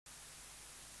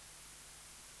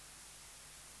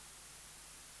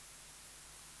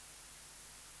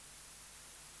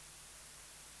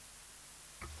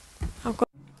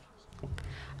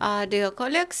Dear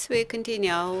colleagues, we continue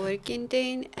our working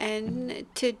day, and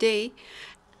today,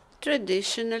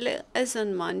 traditionally, as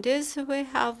on Mondays, we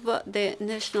have the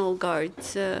National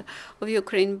Guards of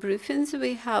Ukraine briefings.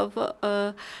 We have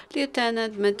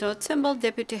Lieutenant Dmytro Tsymbal,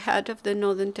 Deputy Head of the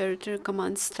Northern Territory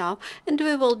Command Staff, and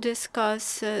we will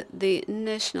discuss the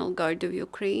National Guard of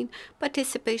Ukraine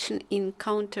participation in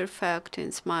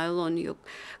counteracting smile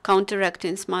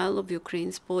of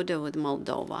Ukraine's border with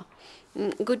Moldova.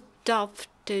 Good afternoon.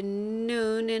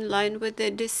 In line with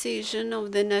the decision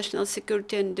of the National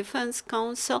Security and Defense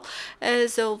Council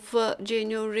as of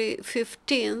January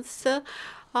 15th,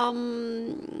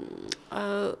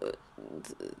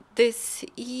 this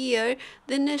year,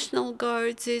 the National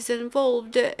Guards is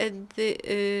involved at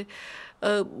the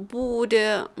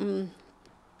border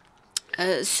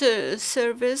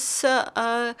service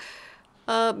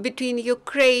between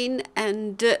Ukraine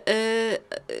and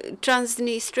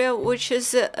Transnistria, which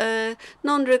is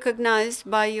non-recognized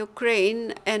by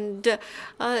Ukraine, and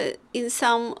in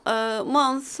some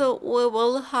months we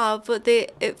will have the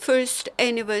first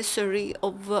anniversary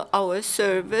of our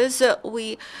service.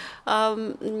 We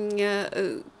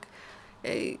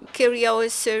carry our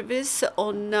service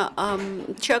on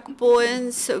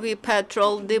checkpoints. We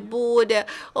patrol the border.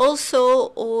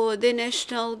 Also, the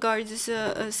National Guard's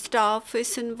staff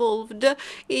is involved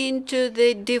into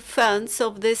the defense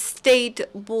of the state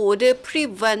border,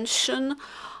 prevention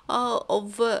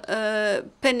of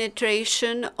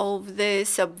penetration of the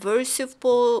subversive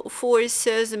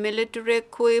forces, military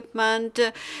equipment,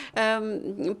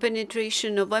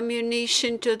 penetration of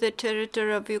ammunition to the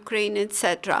territory of Ukraine,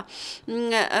 etc.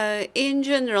 In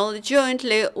general,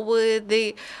 jointly with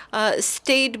the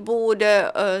state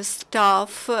border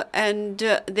staff and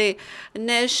the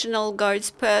National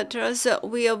Guard's patrols,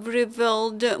 we have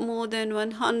revealed more than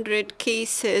 100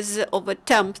 cases of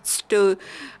attempts to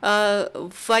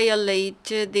violate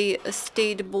the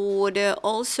state border.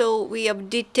 Also, we have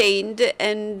detained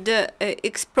and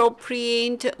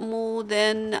expropriated more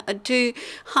than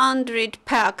 200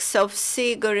 packs of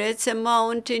cigarettes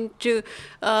amounting to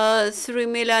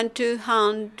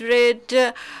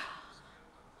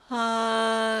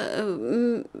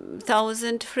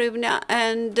 3,200,000 hryvnia,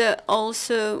 and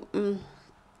also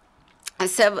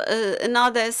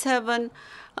another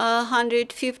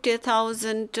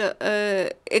 750,000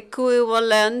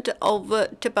 equivalent of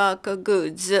tobacco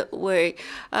goods were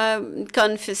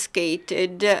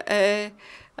confiscated.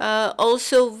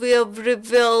 Also, we have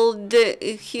revealed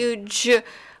huge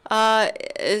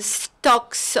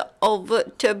stocks of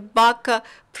tobacco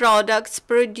products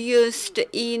produced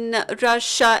in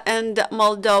Russia and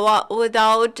Moldova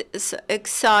without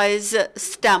excise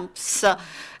stamps,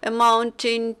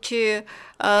 amounting to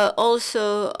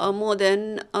also more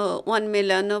than 1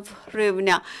 million of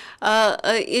hryvnia.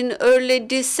 In early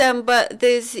December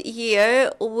this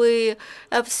year, we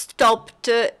have stopped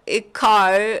a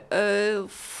car,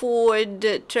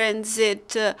 Ford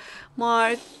Transit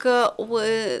mark,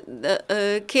 with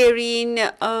carrying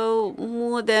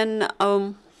more than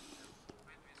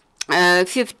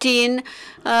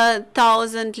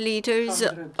 15,000 liters,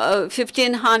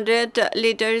 1,500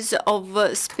 liters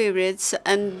of spirits,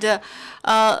 and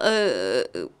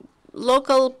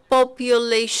local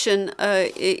population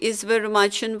is very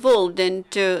much involved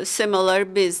into similar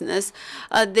business.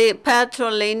 The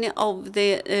patrolling of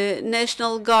the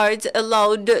National Guards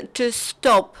allowed to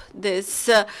stop this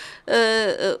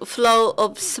flow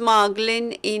of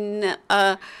smuggling in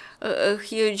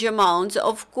huge amounts.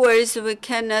 Of course, we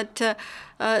cannot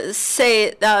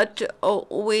say that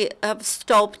we have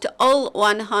stopped all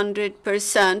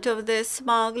 100% of the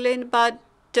smuggling, but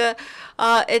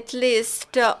at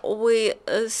least we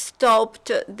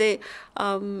stopped the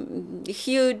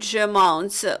huge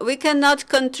amounts. We cannot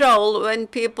control when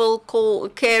people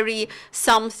carry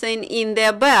something in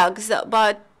their bags,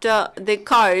 but the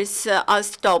cars are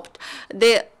stopped.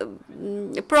 The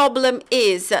problem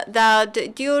is that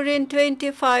during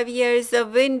 25 years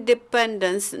of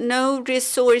independence, no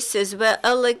resources were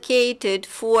allocated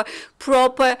for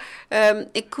proper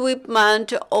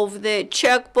equipment of the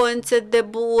checkpoints at the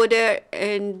border,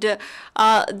 and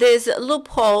these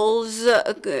loopholes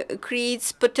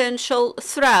creates potential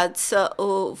threats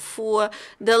for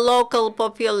the local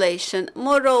population.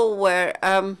 Moreover,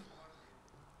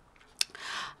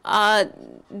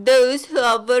 those who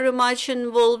are very much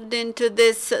involved into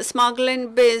this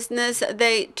smuggling business,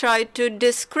 they try to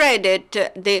discredit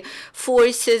the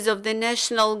forces of the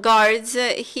National Guards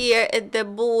here at the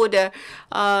border,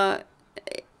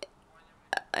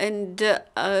 and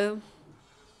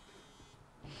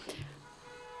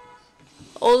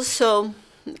also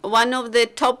one of the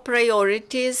top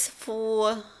priorities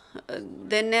for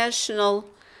the National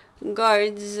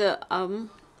Guards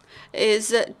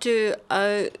is to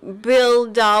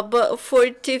build up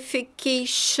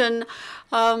fortification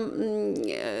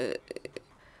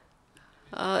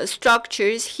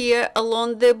structures here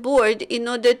along the border in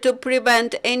order to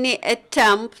prevent any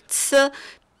attempts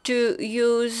to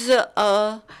use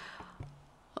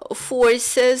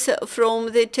forces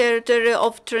from the territory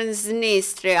of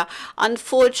Transnistria.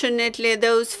 Unfortunately,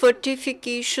 those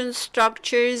fortification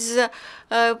structures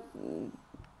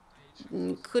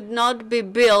could not be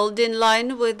built in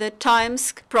line with the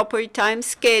proper time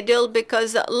schedule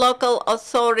because local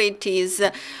authorities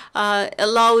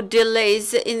allowed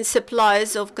delays in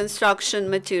supplies of construction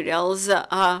materials.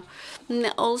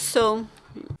 Also,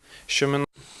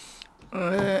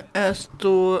 as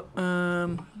to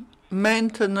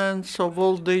maintenance of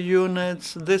all the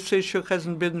units, this issue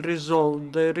hasn't been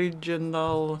resolved. The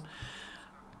regional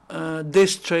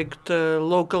district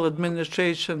local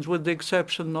administrations, with the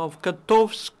exception of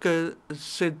Katovsk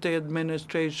city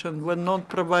administration, were not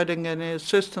providing any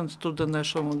assistance to the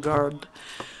National Guard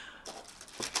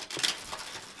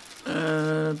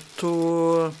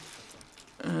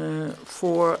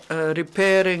for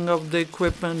repairing of the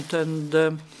equipment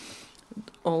and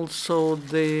also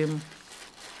the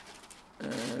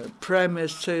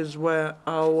premises where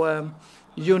our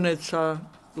units are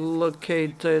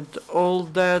located. All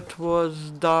that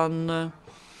was done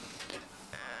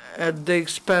at the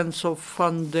expense of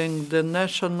funding the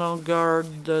National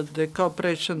Guard, the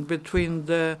cooperation between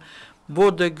the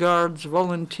border guards,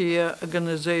 volunteer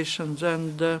organizations,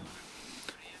 and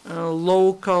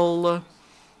local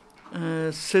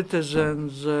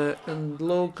citizens and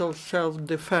local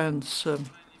self-defense.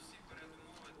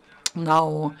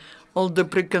 Now, all the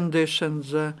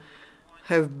preconditions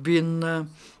have been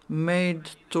made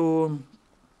to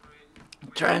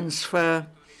transfer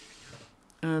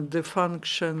the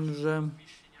functions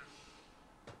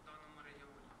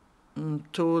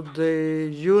to the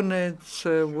units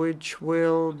which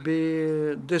will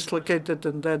be dislocated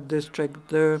in that district.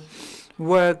 The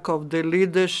work of the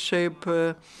leadership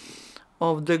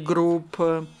of the group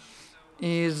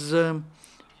is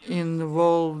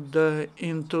involved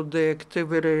into the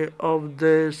activity of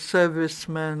the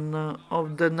servicemen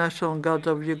of the National Guard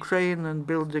of Ukraine and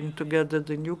building together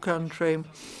the new country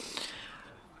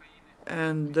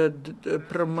and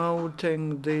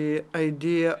promoting the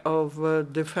idea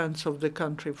of defense of the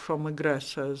country from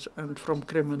aggressors and from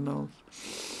criminals.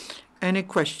 Any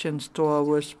questions to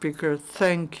our speaker?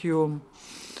 Thank you,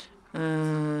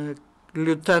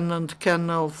 Lieutenant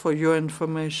Colonel, for your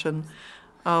information.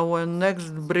 Our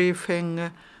next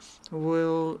briefing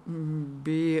will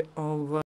be of